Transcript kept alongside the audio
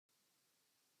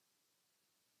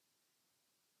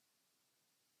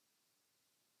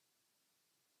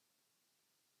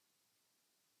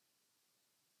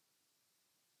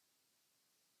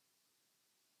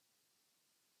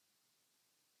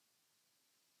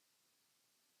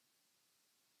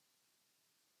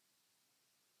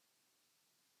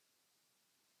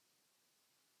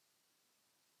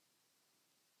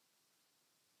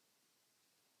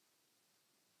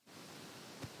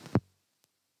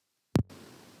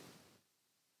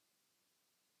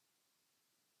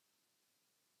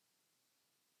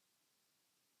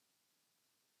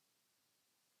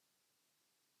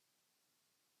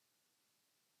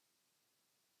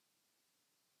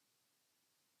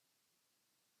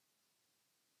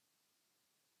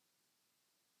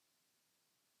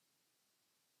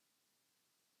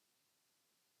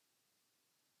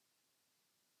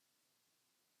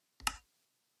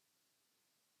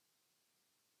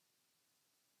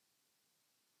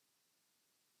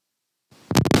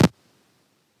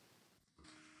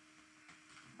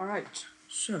Alright,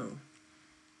 so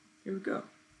here we go.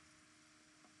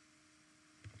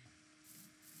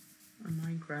 Our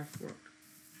Minecraft world.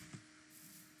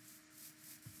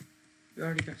 We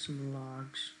already got some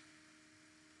logs.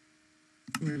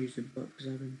 I'm gonna use the book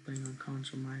because I've been playing on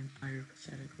console my entire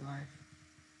pathetic life.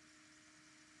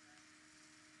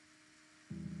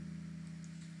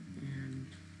 And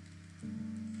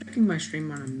checking my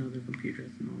stream on another computer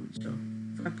at the moment, so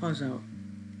if I pause out,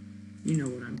 you know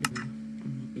what I'm doing.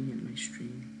 I'm looking at my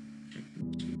stream,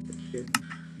 checking to see if it's good.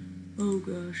 Oh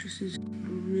gosh, this is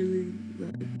really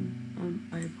lagging.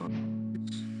 I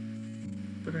apologize,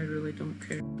 but I really don't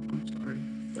care. I'm sorry,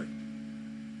 but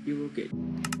you will get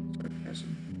sarcasm.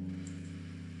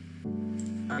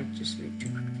 I just make too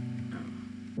much.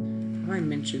 Have I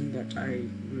mentioned that I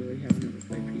really have never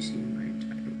played PC in my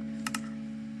entire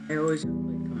life? I always have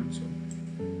played console,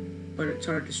 but it's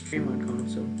hard to stream on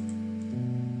console.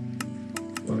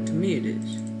 Well, to me it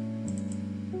is.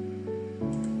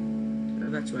 So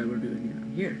that's why we're doing it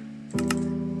on here.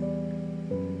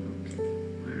 Okay,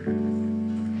 where?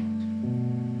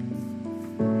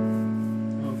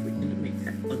 Oh, if we can make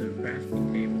that other crafting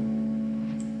table.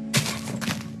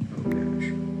 Oh gosh.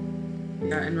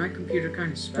 Yeah, and my computer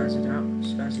kind of spazzes out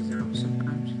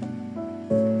sometimes.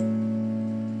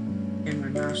 And my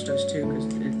mouse does too, because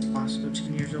it's also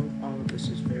 10 years old. All of this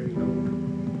is very old.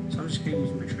 So I'm just gonna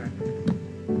use my tracker.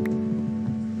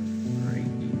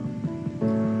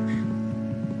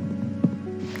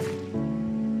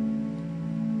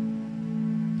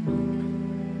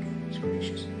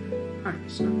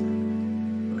 It's not that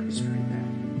bad, but it's pretty bad.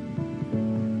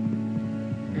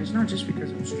 And it's not just because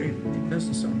I'm streaming, it does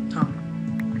this all the time.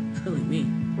 It's really me.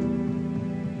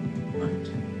 But,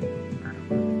 I don't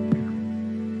know.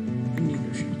 And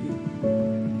neither should you.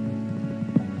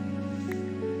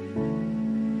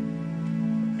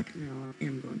 Now, I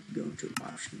am going to go into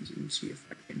options and see if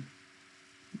I can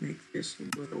make this a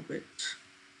little bit.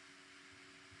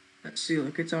 Let's see,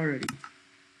 look, it's already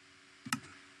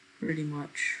pretty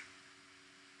much.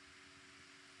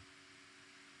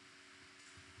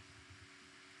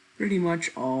 Pretty much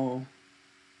all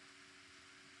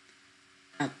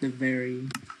at the very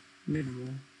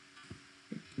minimal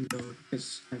it can go,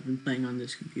 because I've been playing on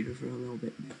this computer for a little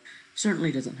bit, but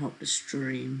certainly doesn't help to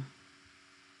stream,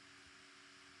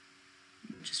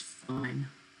 which is fine.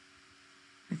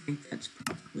 I think that's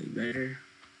probably better.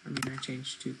 I mean, I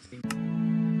changed two things.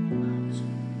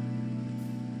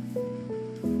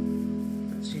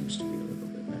 That seems to be a little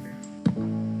bit better.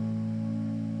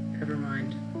 Never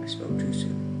mind, I spoke too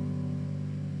soon.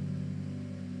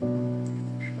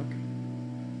 Okay.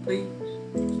 Please,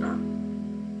 stop.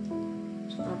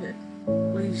 Stop it.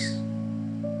 Please.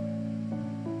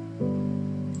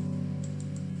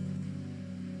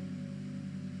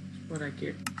 That's what I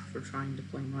get for trying to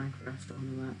play Minecraft on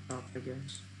a laptop, I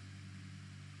guess.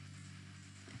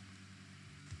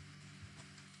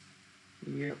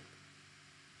 Yep.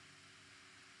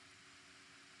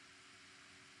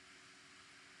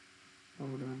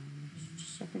 Hold on just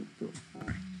a second.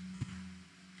 Alright.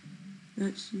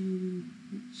 Let's see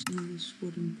this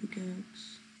wooden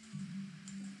pickaxe.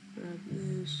 Grab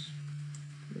this.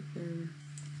 Put it there.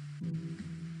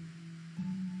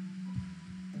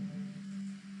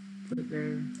 Put it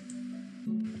there.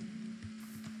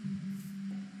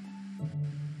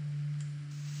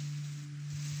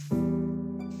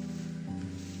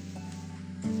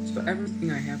 So everything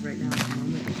I have right now at the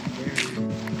moment is very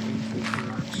painful to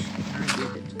watch. I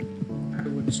get it. I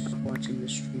would stop watching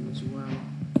this stream as well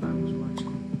if I was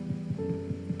watching.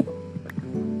 But no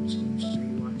one seems to be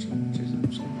watching, which is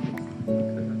absolutely fine,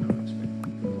 because I don't expect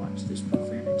people to watch this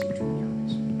profanity, to be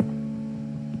honest.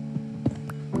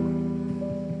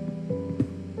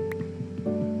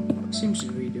 What it seems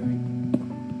to be doing.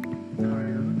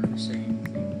 Alright, I'm not going to say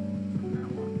anything from now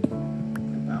on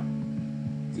about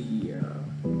the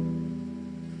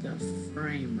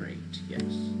frame rate,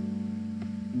 yes.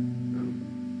 Oh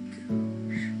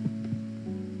gosh.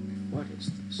 What is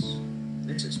this?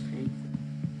 This is painful.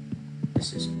 This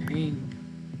is pain.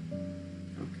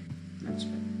 Okay, that's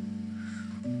better.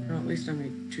 Well, at least I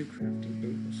made 2 crafting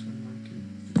tables, so I can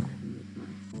go ahead and make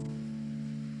my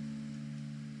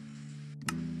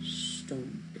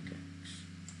stone pickaxe.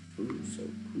 Ooh, so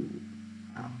cool.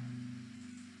 Wow.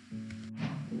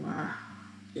 Wow.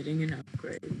 Getting an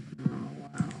upgrade. Oh,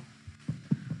 wow.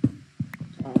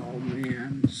 Oh,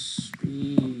 man.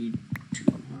 Speed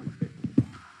 200.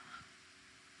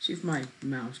 See if my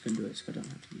mouse can do it so I don't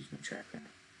have to use my trackpad.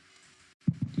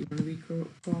 Do you want to be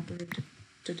cooperative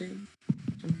today?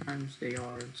 Sometimes they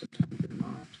are and sometimes they're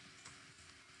not.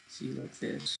 See, like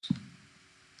this.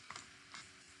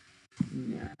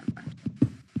 Yeah,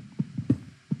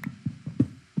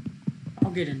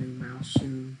 I'll get a new mouse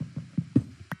soon.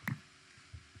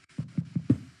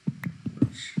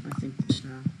 Which I think this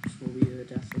will be the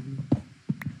death of me.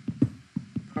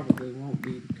 Probably won't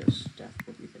be because death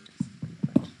will be the death of me,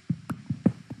 but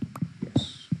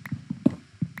yes.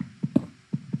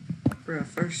 For a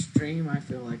first stream, I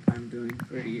feel like I'm doing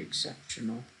pretty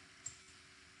exceptional.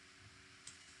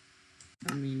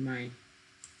 I mean,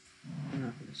 I'm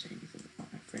not going to say anything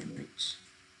about my frame rates,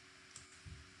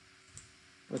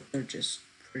 but they're just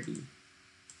pretty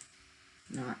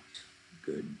not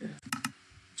good,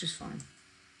 which is fine.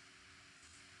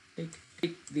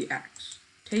 Take the axe.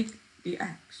 Take the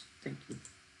axe. Thank you.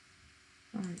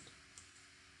 Alright.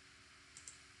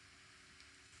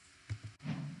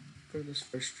 For this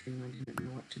first stream, I didn't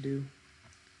know what to do,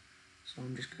 so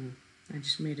I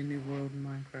just made a new world in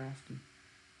Minecraft and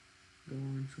go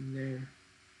on from there.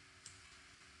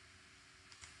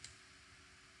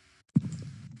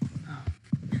 Oh,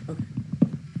 okay.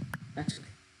 That's okay.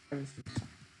 Everything's fine.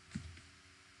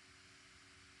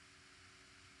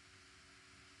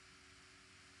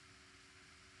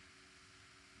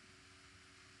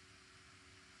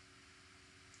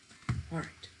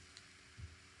 Alright.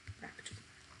 Back to the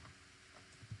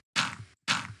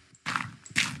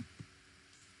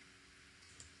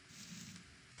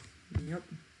Yep.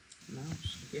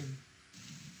 Mouse again.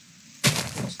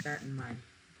 What's that in my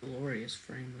glorious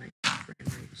frame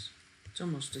rates? It's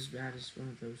almost as bad as one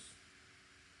of those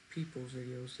people's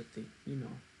videos that they,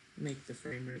 make the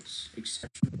frame rates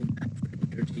exceptionally bad for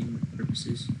entertainment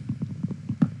purposes.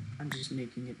 I'm just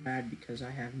making it bad because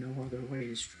I have no other way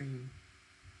to stream.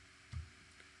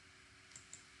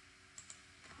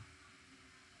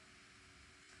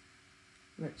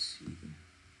 Let's see.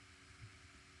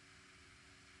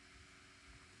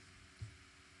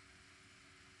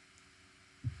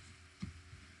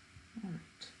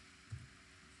 Alright.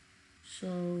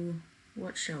 So,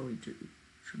 what shall we do?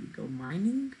 Should we go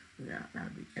mining? Yeah, that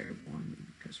would be terrible on me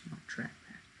because of my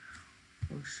trackpad.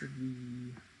 Or should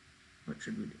we... What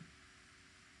should we do?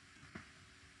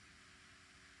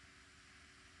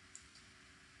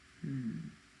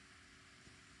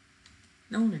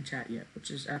 No one in chat yet, which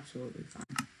is absolutely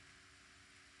fine.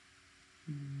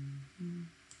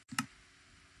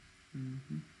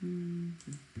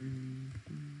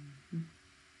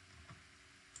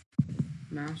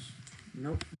 Mouse?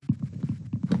 Nope.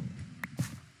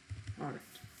 Alright.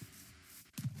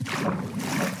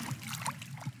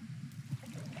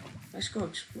 Let's go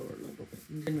explore a little bit,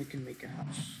 and then we can make a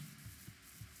house.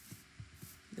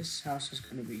 This house is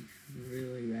going to be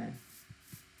really bad.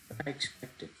 But I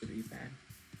expect it to be bad.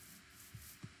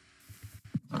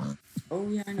 Oh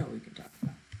yeah, I know we can talk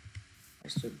about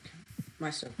it. My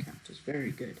sub count is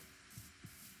very good.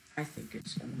 I think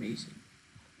it's amazing.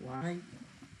 Why?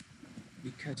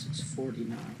 Because it's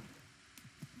 49.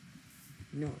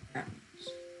 You know what that means.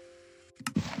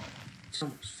 It's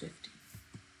almost 50.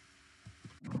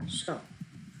 So,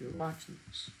 if you're watching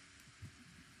this,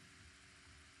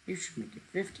 you should make it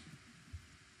 50.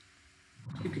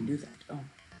 You can do that. Oh my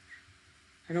gosh.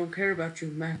 I don't care about you,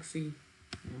 McAfee.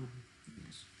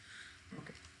 Yes.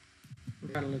 Okay. We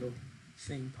got a little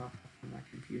thing pop up on my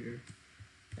computer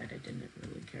that I didn't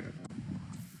really care about.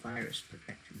 Virus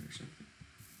protection or something.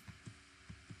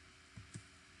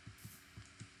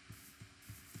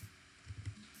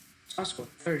 It's also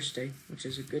Thursday, which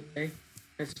is a good day,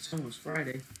 because it's almost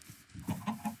Friday,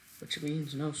 which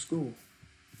means no school,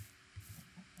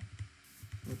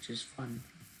 which is fun,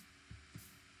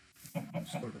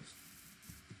 sort of.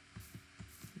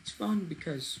 It's fun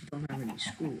because you don't have any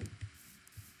school,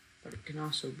 but it can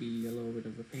also be a little bit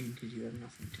of a pain because you have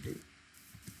nothing to do.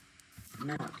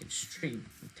 Now I can stream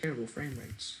with terrible frame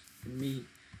rates, and me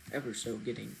ever so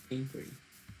getting angry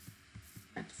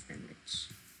at the frame rates.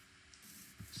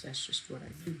 So that's just what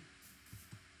I do.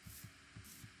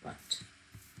 But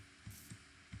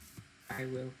I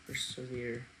will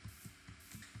persevere.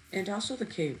 And also the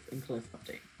cave and cliff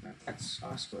update. That's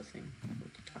also a thing we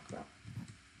could talk about.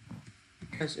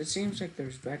 Because it seems like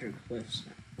there's better cliffs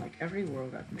now. Like every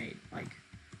world I've made, like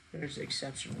there's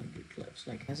exceptionally good cliffs.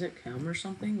 Like has it come or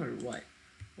something or what?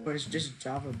 Or is just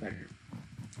Java better?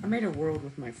 I made a world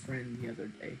with my friend the other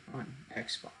day on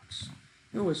Xbox.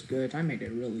 It was good. I made a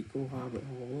really cool hobbit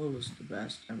hole. It was the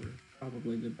best ever.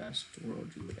 Probably the best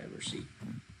world you would ever see.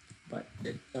 But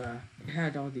it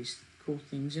had all these cool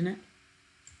things in it.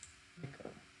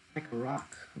 Like a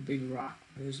rock. A big rock.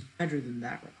 It was better than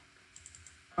that rock.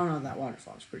 Oh no, that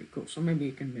waterfall is pretty cool. So maybe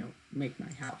it can make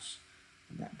my house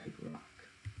on that big rock.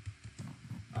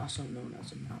 Also known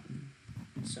as a mountain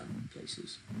in some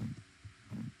places.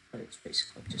 But it's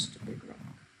basically just a big rock.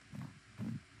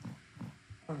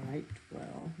 Alright,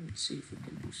 well, let's see if we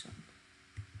can do something.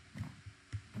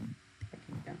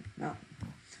 Hiking down the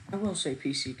mountain. I will say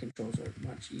PC controls are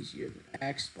much easier than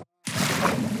Xbox.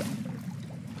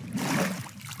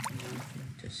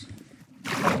 Nothing to see there.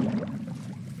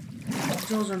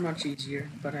 Controls are much easier,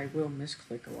 but I will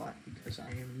misclick a lot because I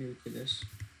am new to this.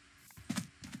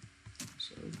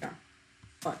 So, yeah.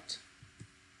 But,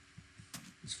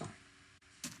 it's fine.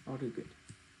 I'll do good.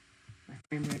 My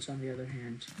frame rates, on the other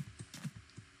hand,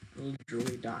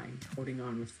 literally dying, holding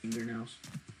on with fingernails.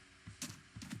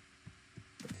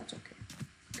 But that's okay,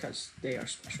 because they are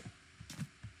special.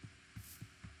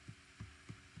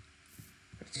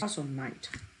 But it's also night.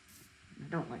 I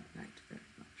don't like night very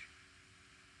much.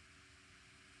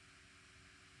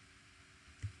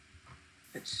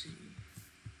 Let's see.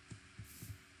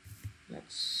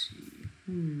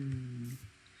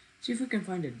 See if we can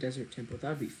find a desert temple.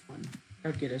 That'd be fun.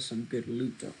 That'd get us some good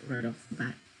loot right off the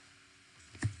bat.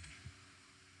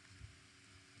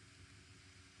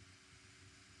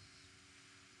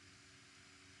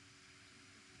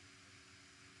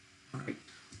 Alright,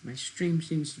 my stream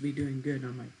seems to be doing good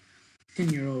on my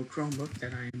 10-year-old Chromebook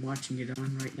that I am watching it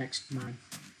on right next to my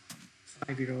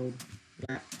 5-year-old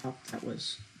laptop that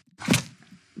was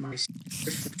my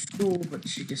sister's from school, but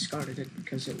she discarded it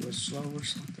because it was slow or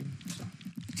something, so,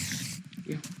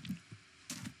 yeah.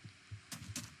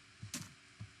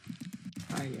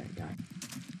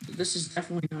 So this is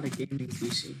definitely not a gaming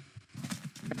PC.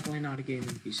 Definitely not a gaming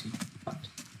PC, but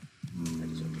that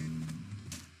is okay.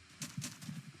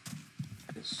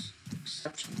 That is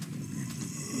exceptionally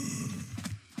okay.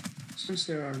 Since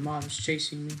there are mobs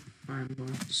chasing me, I'm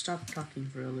going to stop talking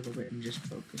for a little bit and just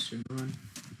focus and run.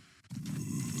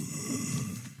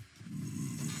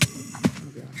 Oh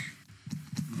gosh.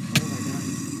 Oh my god.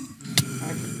 I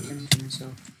condemned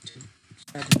myself to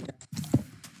sudden death.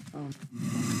 Oh no.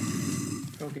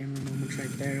 Pro gamer moment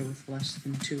right there with less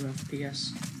than 2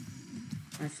 FPS.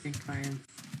 I think I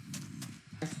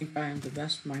am the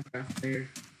best Minecraft player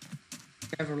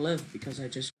to ever live because I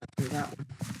just got through that one.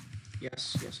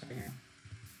 Yes, I am.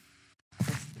 I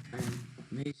think I am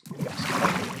amazing.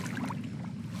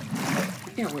 I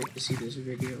can't wait to see this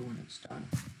video when it's done.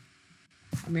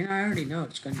 I mean, I already know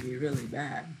it's going to be really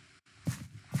bad.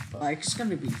 But like, it's going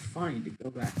to be funny to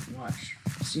go back and watch.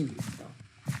 See me though.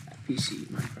 That PC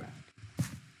Minecraft.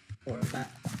 Or that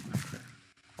Minecraft.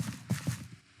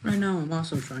 Right now, I'm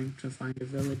also trying to find a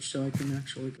village so I can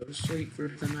actually go to sleep for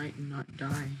the night and not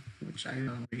die, which I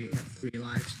already have 3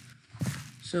 lives.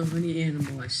 So any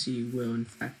animal I see will in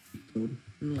fact be killed,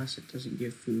 unless it doesn't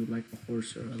give food like a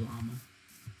horse or a llama.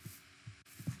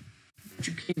 But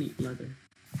you can't eat leather.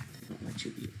 They don't let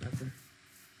you eat leather.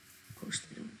 Of course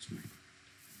they don't, it's Minecraft.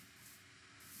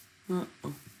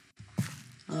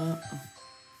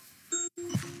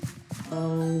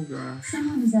 Oh gosh.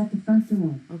 Someone is at the front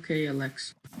door. Okay,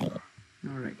 Alex.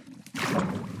 Alright.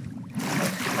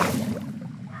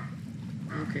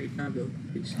 Okay, doggo,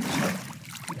 please.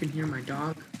 You can hear my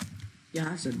dog? Yeah,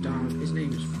 that's a dog. His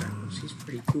name is Freckles. He's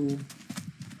pretty cool.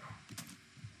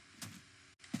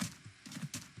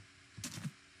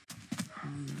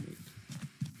 Alright.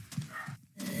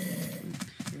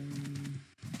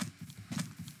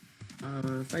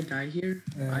 Okay. If I die here,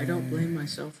 I don't blame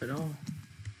myself at all.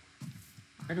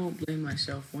 I don't blame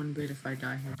myself one bit if I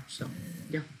die here, so,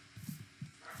 yeah.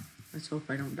 Let's hope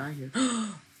I don't die here.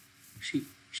 Sheep.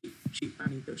 I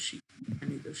need those sheep.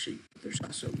 There's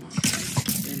also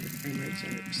mobs, and the frame rates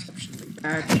are exceptionally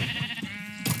bad.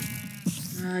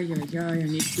 I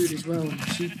need food as well.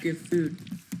 Sheep give food.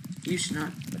 You should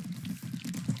not.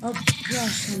 Oh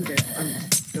gosh, I'm dead. I'm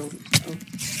killed.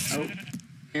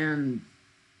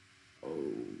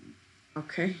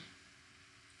 Okay.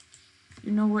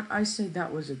 You know what? I say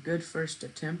that was a good first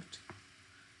attempt.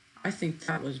 I think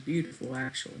that was beautiful,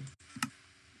 actually.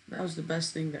 That was the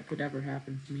best thing that could ever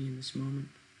happen to me in this moment.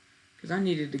 Because I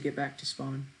needed to get back to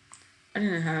spawn. I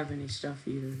didn't have any stuff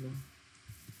either, though.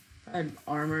 If I had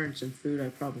armor and some food, I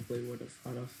probably would have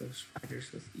fought off those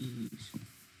spiders with ease.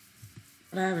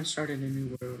 But I haven't started a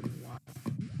new world in a while.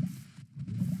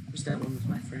 It was that one with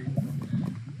my friend.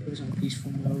 It was on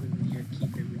peaceful mode, and we had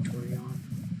keep inventory on.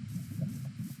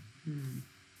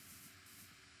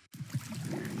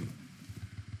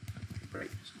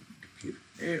 Brightness on the computer.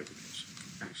 There we go. So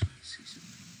I can actually see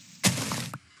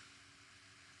something.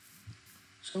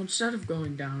 So instead of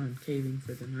going down and caving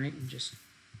for the night and just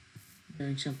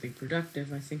doing something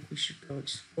productive, I think we should go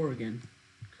explore again,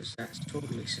 because that's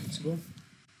totally sensible.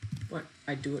 But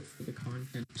I do it for the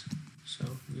content,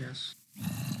 so yes,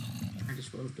 might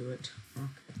as well do it.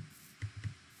 Okay.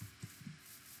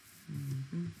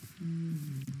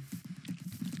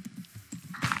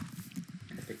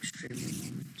 Epic streamer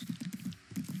moment.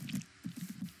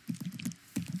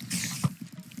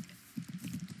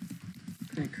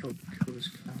 Can I kill this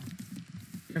cow?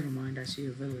 Never mind, I see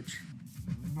a village.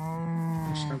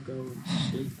 I shall go and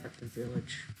sleep at the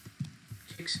village.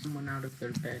 Kick someone out of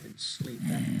their bed and sleep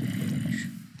at the village.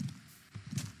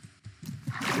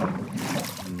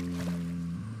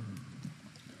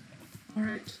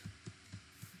 Alright.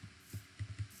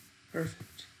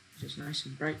 Perfect. It is nice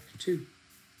and bright too.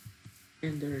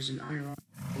 And there is an iron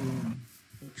balloon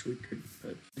which we could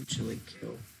potentially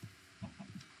kill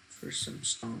for some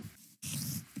stone.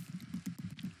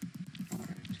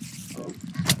 Alright.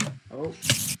 Oh.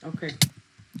 Okay.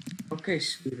 Okay,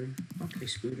 Scooter. Okay,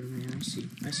 Scooter, man. I see.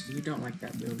 You don't like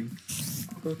that building.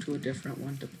 I'll go to a different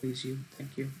one to please you.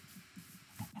 Thank you.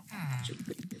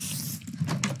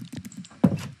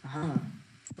 Aha.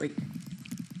 Wake.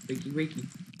 Wakey.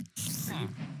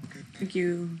 Okay, thank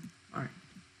you. Alright.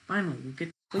 Finally, we get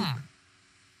to sleep.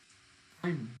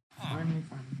 Finally.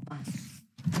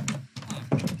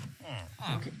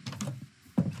 Okay.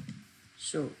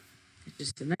 So, it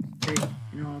is the next day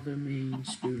and all the main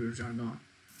scooters are gone.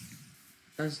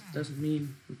 Doesn't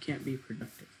mean we can't be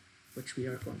productive, which we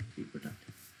are going to be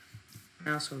productive.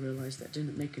 I also realized that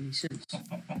didn't make any sense.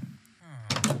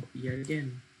 Yet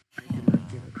again, I do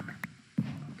not give a crap.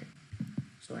 Okay.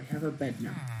 So I have a bed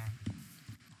now.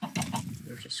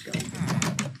 There's a skeleton.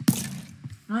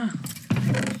 Alright.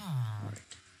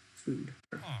 Food.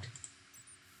 Perfect.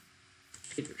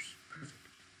 Potatoes. Perfect.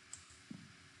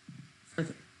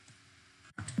 Feather.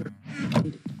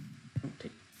 Need it. Don't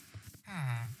take it.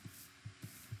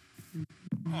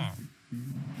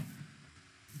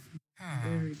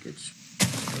 Very good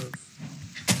stuff.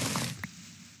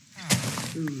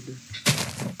 Food.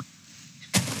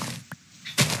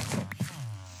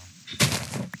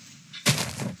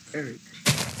 Very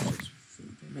good.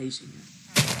 Food. Amazing.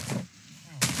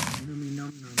 Nummy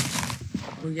num num.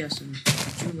 Oh yes, and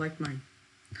did you like my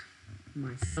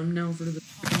thumbnail for the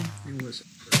video? It was a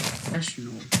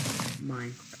professional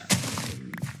Minecraft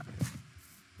gaming title.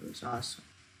 It was awesome.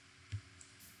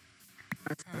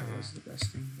 I thought it was the best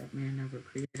thing that man ever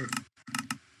created.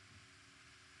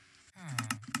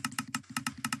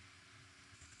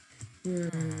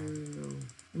 Whoa,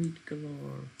 wheat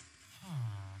galore.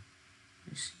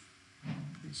 I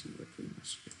see what we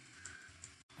must do.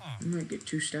 I might get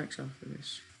 2 stacks off of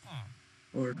this.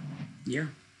 Or, yeah,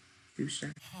 2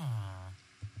 stacks.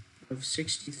 Of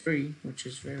 63, which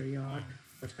is very odd,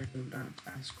 but I don't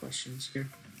ask questions here.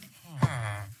 Oh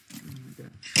my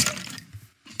gosh.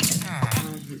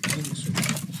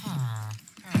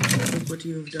 Look what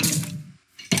you have done.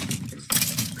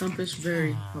 Compass,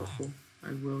 very helpful.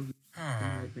 I will use it to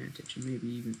my advantage and maybe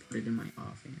even put it in my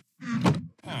offhand.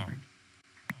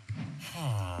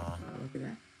 Look at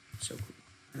that. So cool.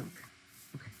 I don't care.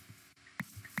 Okay.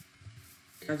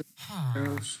 Gather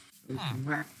arrows so we can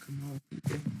whack them all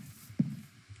people.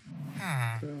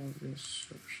 Put all this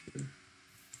over here.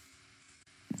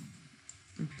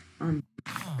 Okay.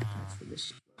 For this.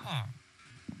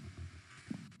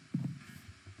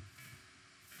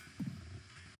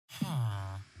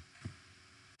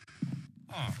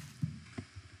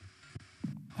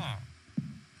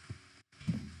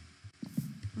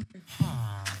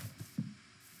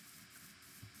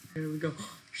 There we go.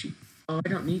 Sheep. Oh, I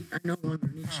no longer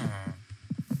need sheep.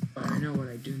 But I know what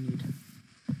I do need.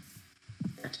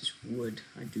 That is wood.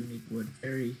 I do need wood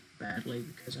very badly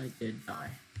because I did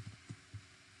die.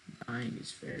 Dying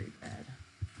is very bad.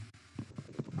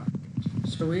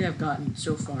 So we have gotten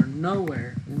so far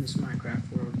nowhere in this Minecraft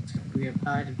world except we have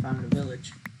died and found a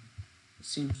village. It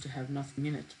seems to have nothing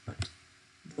in it, but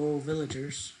the old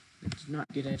villagers did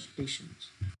not get educations.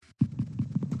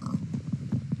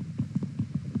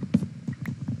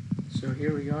 So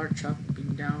here we are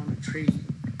chopping down a tree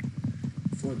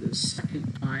for the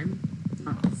second time,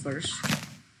 not the first.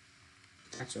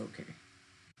 That's okay.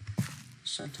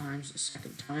 Sometimes the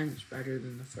second time is better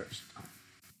than the first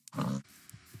time.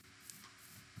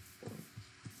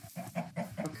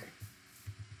 Okay.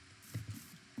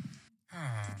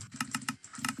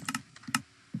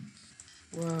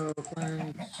 Whoa,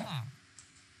 plants.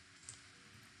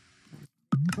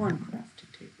 One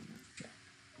crafting table.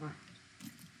 Right.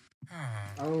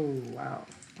 Oh, wow.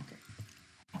 Okay.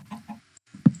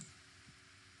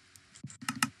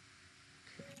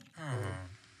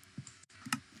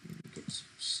 Get some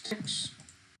sticks.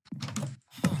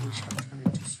 We shall turn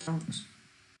into stones.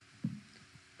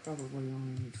 Probably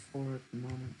only need 4 at the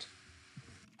moment.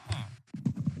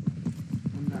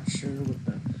 I'm not sure what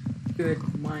the good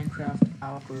Minecraft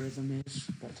algorithm is,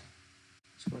 but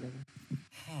It's whatever.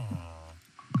 I'm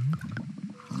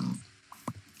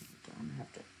gonna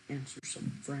have to answer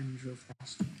some friends real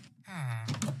fast.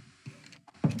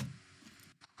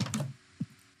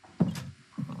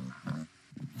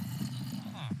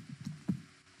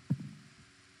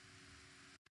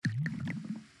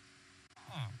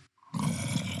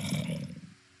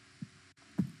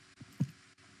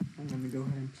 I'm gonna go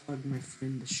ahead and plug my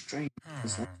friend the string,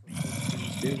 because that's what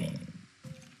friends do.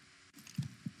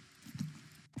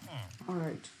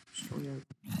 Alright, so we have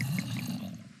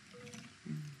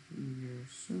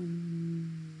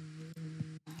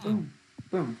boom,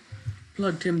 boom.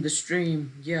 Plugged him the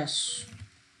stream, yes.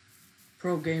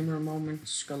 Pro gamer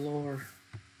moments galore.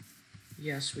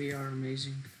 Yes, we are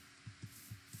amazing.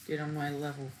 Get on my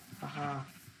level, haha.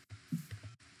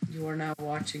 You are now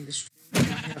watching the stream. I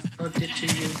have plugged it to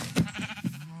you.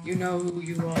 You know who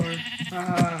you are,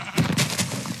 haha.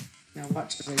 Now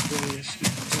watch as I do this.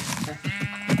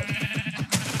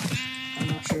 I'm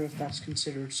not sure if that's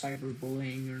considered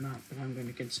cyberbullying or not, but I'm going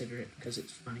to consider it because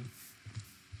it's funny.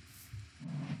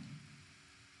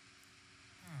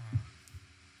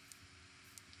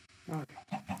 Alright,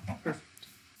 perfect.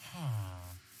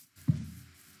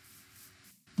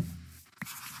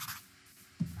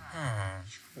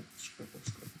 Scribble.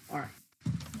 Alright,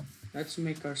 let's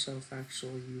make ourselves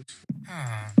actually useful.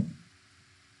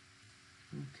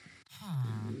 Okay,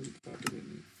 what do we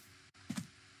need?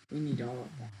 We need all of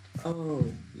that. Oh,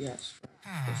 yes,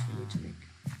 right. First we need to make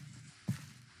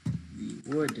the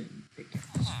wooden pickaxe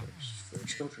first for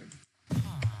children.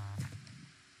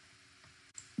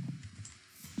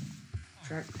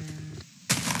 Trackpad.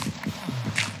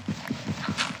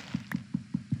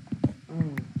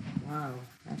 Oh, wow,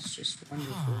 that's just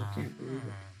wonderful. I can't believe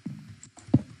it.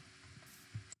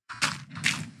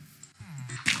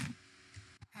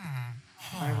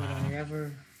 Why would I ever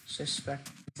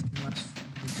suspect anything less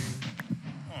from the game?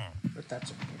 But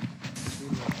that's okay. We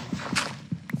love it.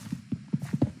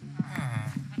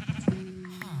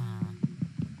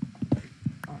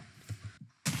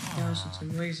 Now, since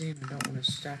I'm lazy and I don't want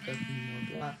to stack up any more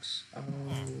blocks,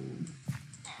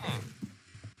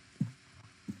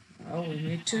 oh, we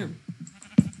made 2.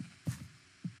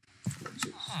 Which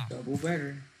is double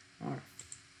better. Alright.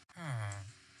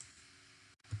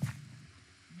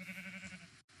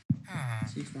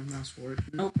 See if my mouse works.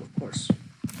 Nope, of course.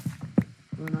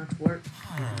 Will not work.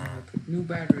 I put new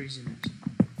batteries in it.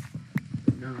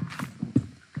 But no, it won't work.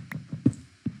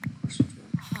 Of course it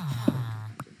will.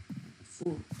 I'm a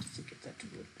fool to think of that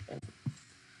would ever.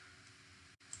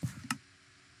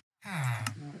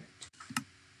 Alright.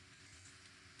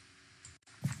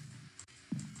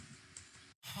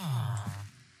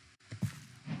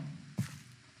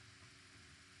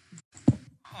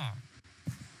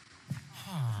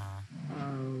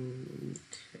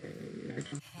 Okay, I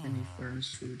don't have any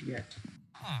furnace food yet.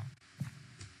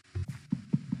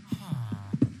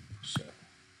 So,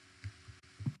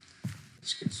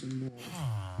 let's get some more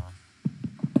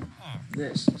of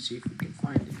this and see if we can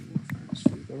find any more furnace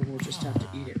food. Or we'll just have to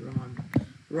eat it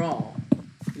raw.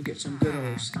 You get some good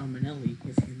old salmonelli,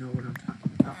 if you know what I'm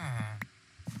talking about.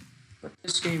 But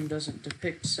this game doesn't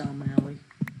depict salmonelli.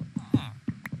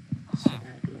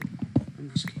 Sadly. I'm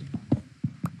just kidding.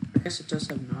 I guess it does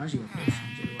have nausea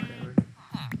potions or whatever.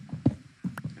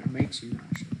 Or makes you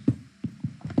nauseous.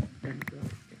 There you go.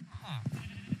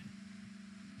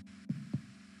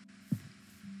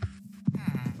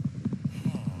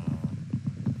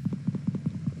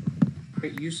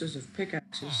 Great uses of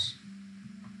pickaxes.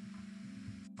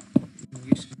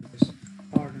 Use some of this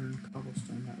hard-earned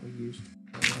cobblestone that we used.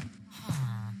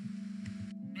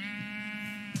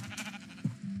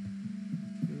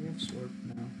 We have sword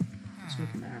now. Let's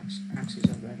make an axe. Axes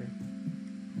are better.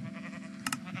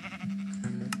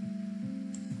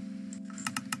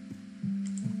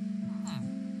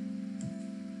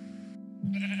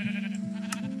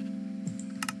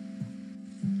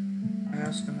 I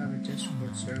also have a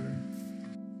Discord server.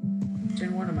 It's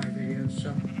in one of my videos,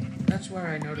 so that's where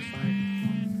I notify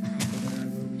people that I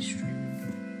will be streaming.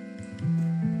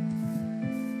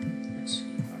 Let's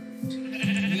see. Alright.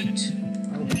 Meat.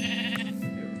 Oh.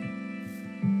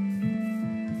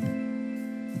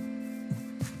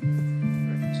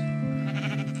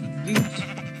 Meat.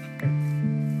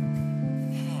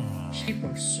 Sheep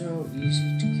are so easy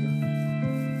to kill.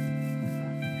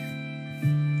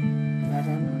 Glad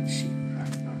I'm not sheep.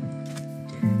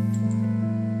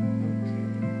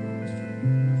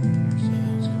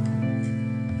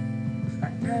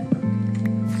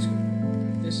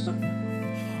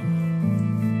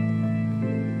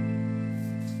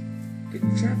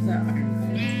 Trap that iron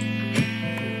color.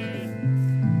 Okay.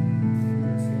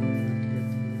 I'm feeling like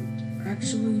it.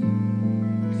 Actually,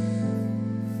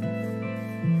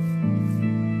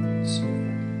 let's see if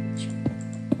I can get you.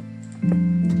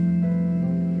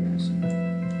 Yes,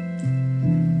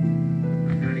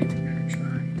 I'm not even gonna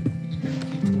try. He's gonna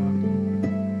keep walking.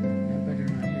 I better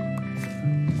not hit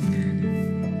him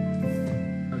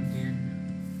again.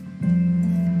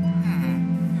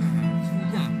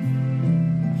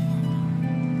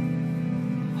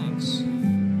 Let's see.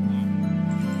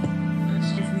 Let's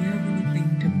see if we have anything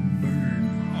to burn.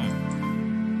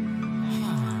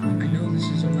 I know this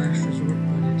is a last resort,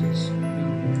 but it is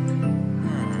gonna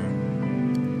work.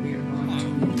 We are going to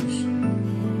use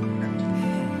that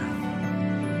now.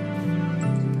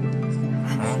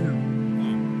 Snow.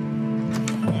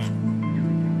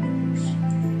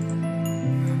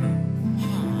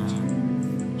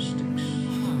 Sticks.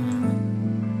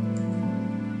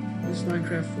 This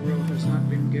Minecraft world has not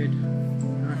been good.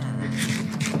 Not good.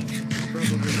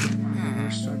 Probably one of the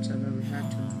worst starts I've ever had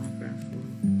to a Minecraft world.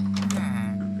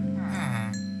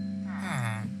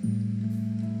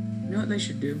 You know what they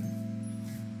should do?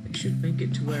 They should make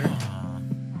it to where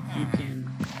you can.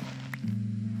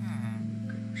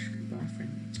 Gosh, goodbye,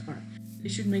 friend. Alright. They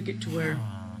should make it to where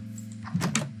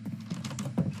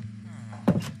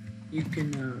you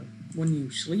can, when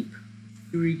you sleep,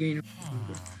 you regain.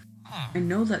 I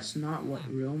know that's not what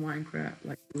real Minecraft,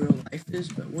 like real life is,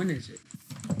 but when is it?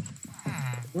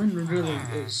 When really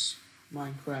is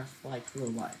Minecraft like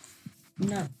real life?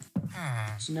 Never.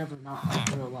 It's never not like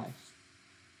real life.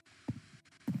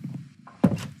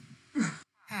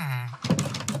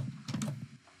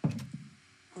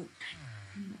 Okay.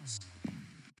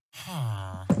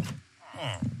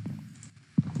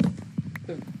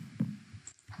 Good.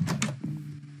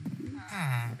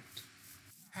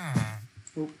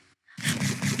 Oh.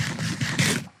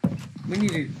 We need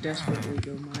to desperately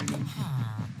go mining.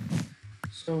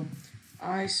 So,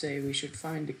 I say we should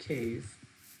find a cave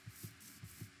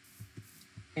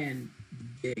and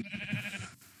dig.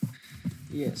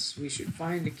 Yes, we should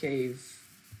find a cave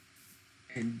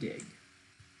and dig.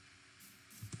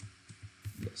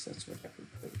 Yes, that's what I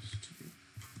propose to do.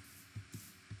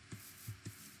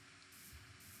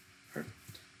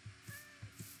 Perfect.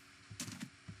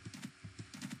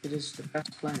 It is the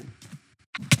best plan.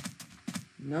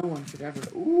 No one could ever.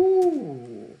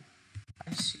 Ooh,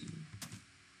 I see.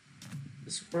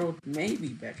 This world may be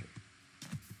better,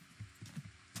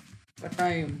 but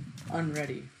I am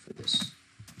unready for this.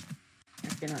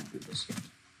 I cannot do this yet.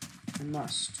 I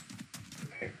must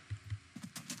prepare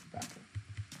for battle.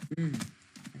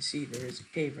 I see there is a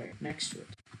cave right next to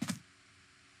it.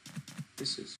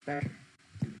 This is better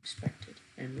than expected.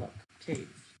 And look,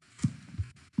 caves.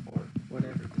 Or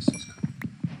whatever this is called.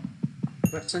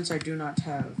 But since I do not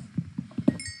have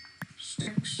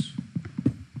sticks,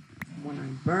 when I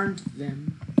burned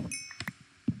them,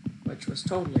 which was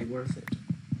totally worth it,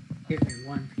 give me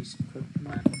one piece of cooked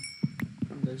mutton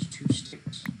from those 2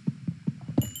 sticks.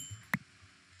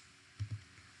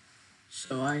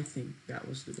 So I think that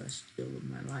was the best deal of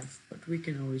my life, but we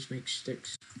can always make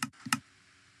sticks.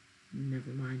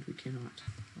 Never mind, we cannot.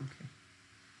 Okay,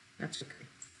 that's okay.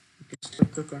 We can still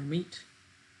cook our meat,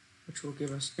 which will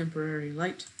give us temporary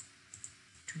light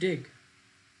to dig.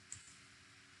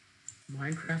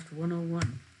 Minecraft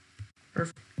 101.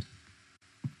 Perfect.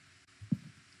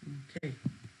 Okay,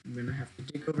 I'm gonna have to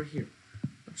dig over here,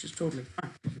 which is totally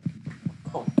fine.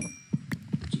 Coal,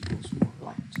 which equals more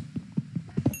light.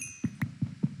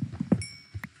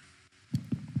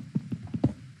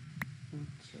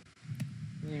 Okay,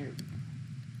 there we go.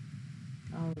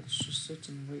 Now let's just sit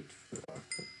and wait for our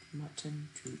cooked mutton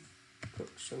to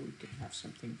cook so we can have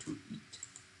something to eat.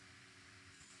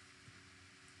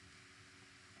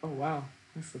 Oh wow,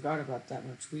 I forgot about that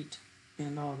much wheat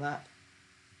and all that.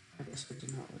 I guess I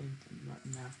did not leave the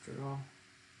mutton after all.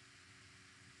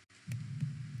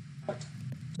 But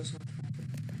it does not matter.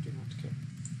 I do not care.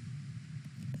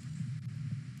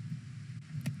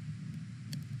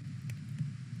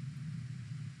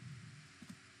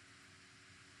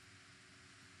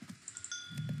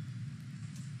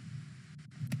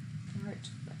 Alright,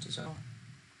 that is all.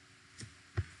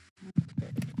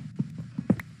 Okay.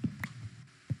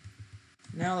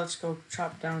 Now let's go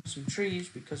chop down some trees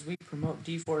because we promote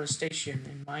deforestation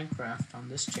in Minecraft on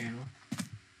this channel.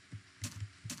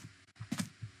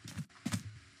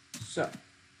 So,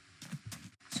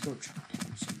 let's go chop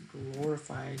down some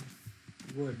glorified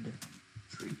wood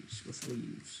trees with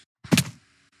leaves.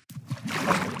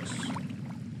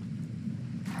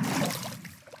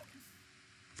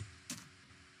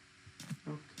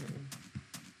 Okay.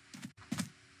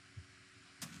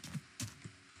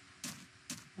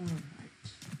 Alright.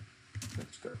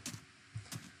 Let's go.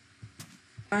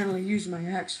 Finally use my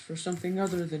axe for something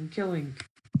other than killing.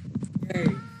 Yay.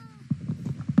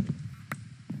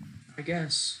 I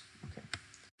guess. Okay.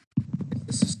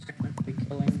 This is technically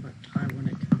killing, but I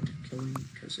wouldn't count it killing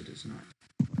because it is not.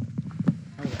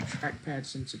 Oh, that trackpad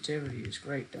sensitivity is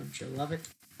great, don't you love it?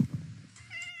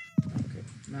 Okay,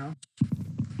 mouse.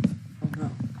 Oh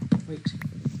no, wait.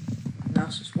 The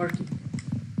mouse is working.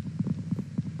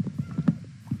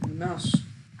 The mouse,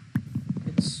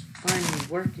 it's finally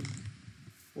working.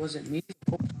 Was it me the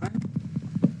whole time?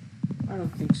 I don't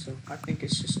think so. I think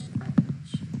it's just my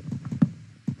mouse.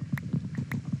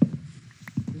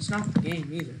 It's not the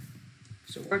game either.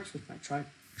 So it works with my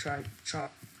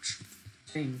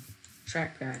thing,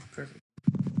 trackpad, perfect.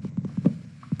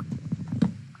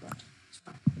 But it's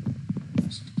fine. We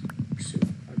must keep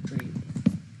pursuing our dream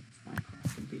of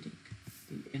Minecraft and beating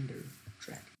the Ender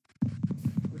track,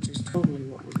 which is totally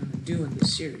what we're gonna do in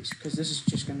this series, because this is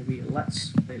just gonna be a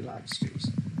Let's Play live series,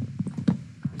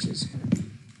 which is gonna be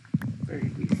very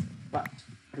weird, but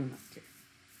I do not care.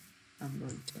 I'm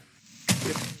going to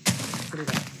put it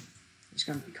out here. It's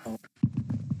gonna be called,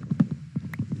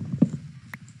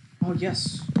 oh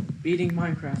yes, beating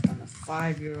Minecraft on a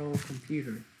 5-year-old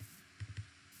computer.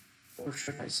 Or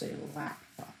should I say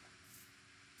laptop.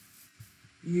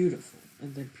 Beautiful.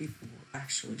 And then people will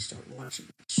actually start watching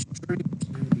the stream. It's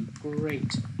going to be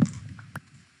great.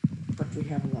 But we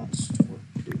have lots of work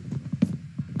to do.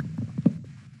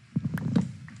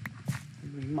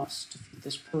 And we must defeat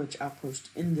this pillage outpost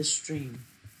in this stream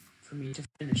for me to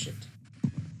finish it.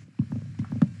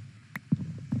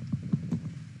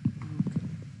 Okay.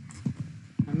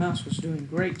 My mouse was doing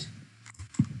great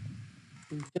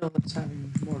until it's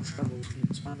having more trouble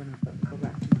again, so I'm going to go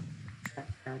back to my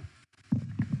trackpad.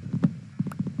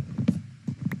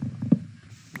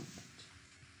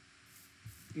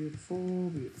 Beautiful,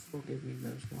 beautiful. Give me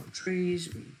those more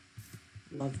trees. We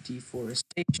love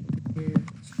deforestation here.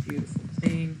 It's a beautiful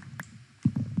thing.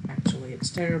 Actually, it's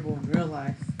terrible in real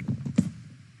life,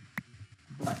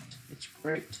 but it's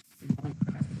great in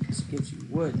Minecraft because it gives you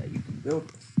wood that you can build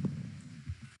with.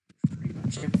 It's pretty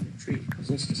much infinite trees, because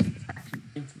this is in fact an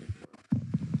infinite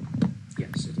world.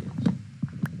 Yes, it is.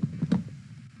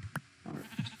 Alright.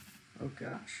 Oh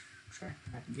gosh. Track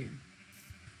that again.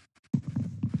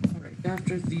 Alright,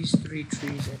 after these 3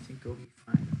 trees, I think we'll be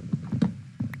fine.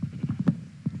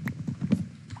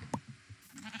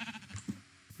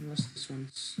 Unless this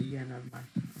one's, yeah, never mind.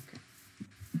 Okay.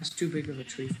 That's too big of a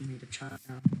tree for me to chop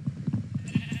down.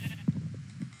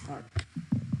 Alright.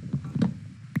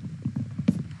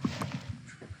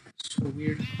 So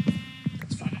weird.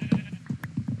 That's fine.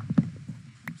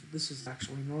 So this is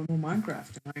actually normal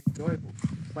Minecraft, and I enjoy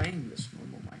playing this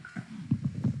normal Minecraft.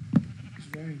 It's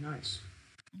very nice.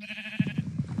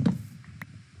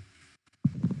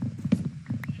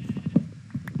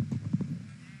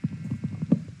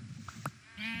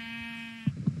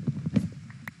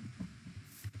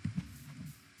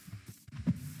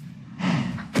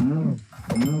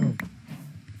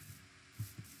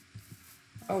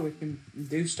 Oh, we can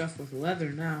do stuff with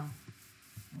leather now.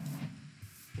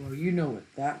 Well, you know what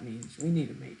that means. We need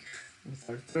to make, with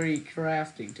our 3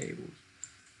 crafting tables,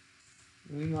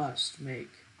 we must make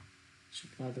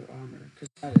some leather armor, because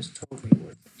that is totally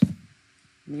worth it.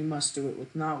 We must do it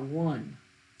with not 1,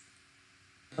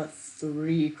 but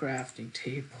 3 crafting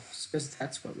tables, because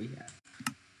that's what we have.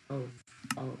 Oh,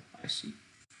 I see.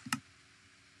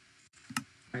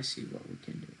 I see what we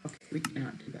can do. Okay, we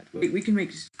cannot do that. Wait, we can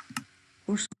make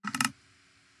horse.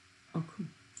 Oh, cool.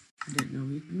 I didn't know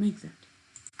we could make that.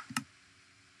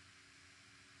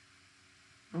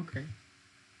 Okay.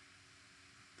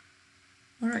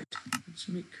 Alright, let's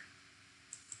make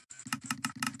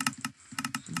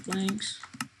some planks.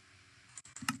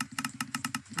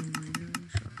 Oh my gosh.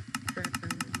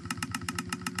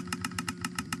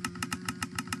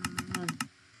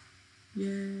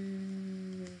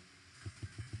 Yay.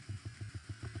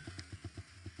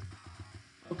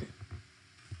 Okay.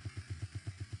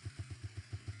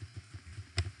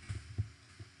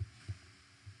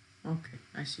 Okay,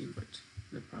 I see what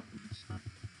the problem is.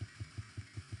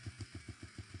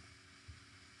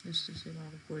 This is a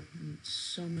lot of wood and it's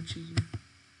so much easier.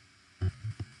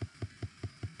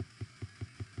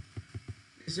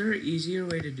 Is there an easier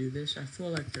way to do this? I feel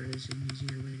like there is an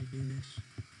easier way to do this.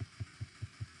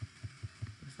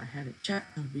 If I had a chat,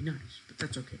 that would be nice, but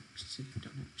that's okay, since we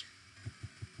don't have a chat.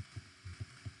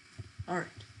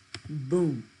 Alright,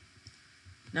 boom.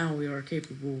 Now we are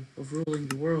capable of ruling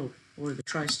the world, or the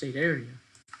tri-state area,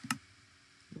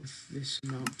 with this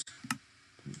amount.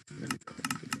 I'm gonna go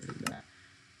ahead and get rid of that.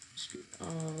 Let's do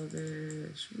all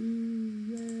this. Woo,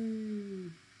 yay!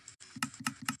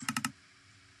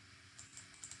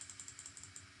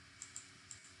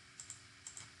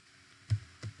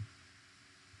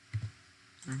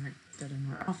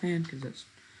 offhand because that's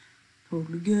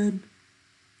totally good.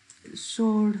 Get a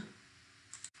sword.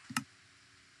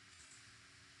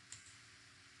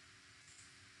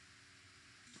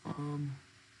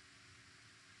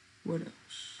 What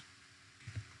else?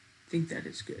 I think that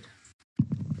is good.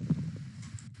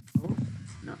 Oh,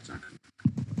 no, it's not good.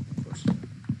 Of course.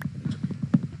 That's okay.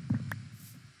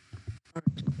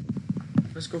 Alright.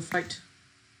 Let's go fight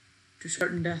to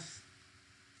certain death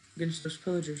against those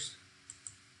pillagers.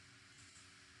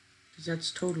 Because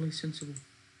that's totally sensible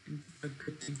and a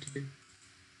good thing to do.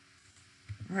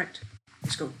 Alright,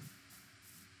 let's go.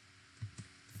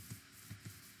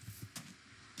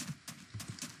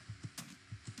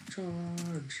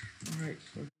 Charge. Alright,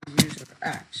 we're going to use our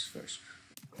axe first.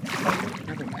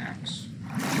 Another axe.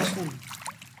 This one.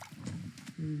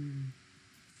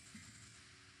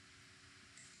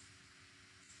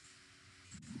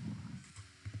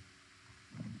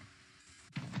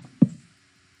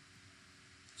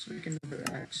 Let's make another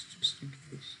axe just in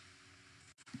case.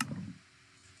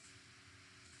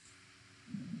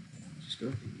 Just go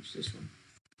ahead and use this one.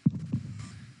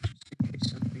 Just in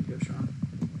case something goes wrong.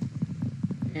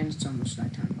 And it's almost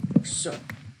nighttime, of course. So,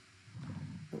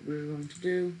 what we're going to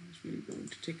do is we're going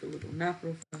to take a little nap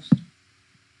real fast.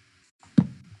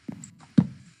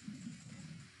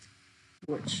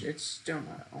 Which, it's still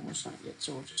not, almost not yet,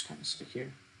 so we'll just kind of sit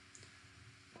here.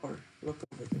 Or look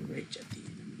over the rage at the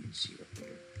enemy and see what they're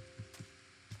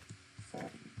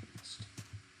fighting against.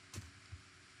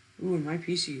 Ooh, and my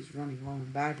PC is running low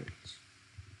on batteries.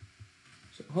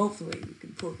 So hopefully we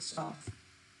can pull this off.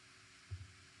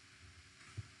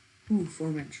 Ooh,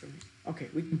 4-minute running. Okay,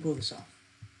 we can pull this off.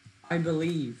 I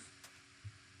believe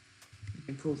we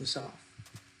can pull this off.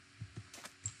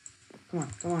 Come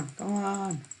on, come on, come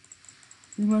on!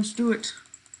 We must do it.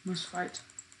 We must fight.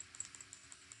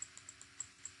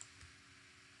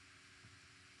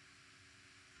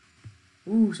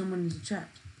 Ooh, someone is in chat.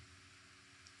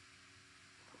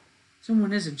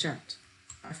 Someone is in chat.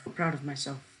 I feel proud of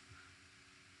myself.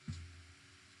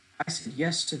 I said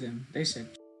yes to them. They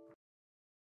said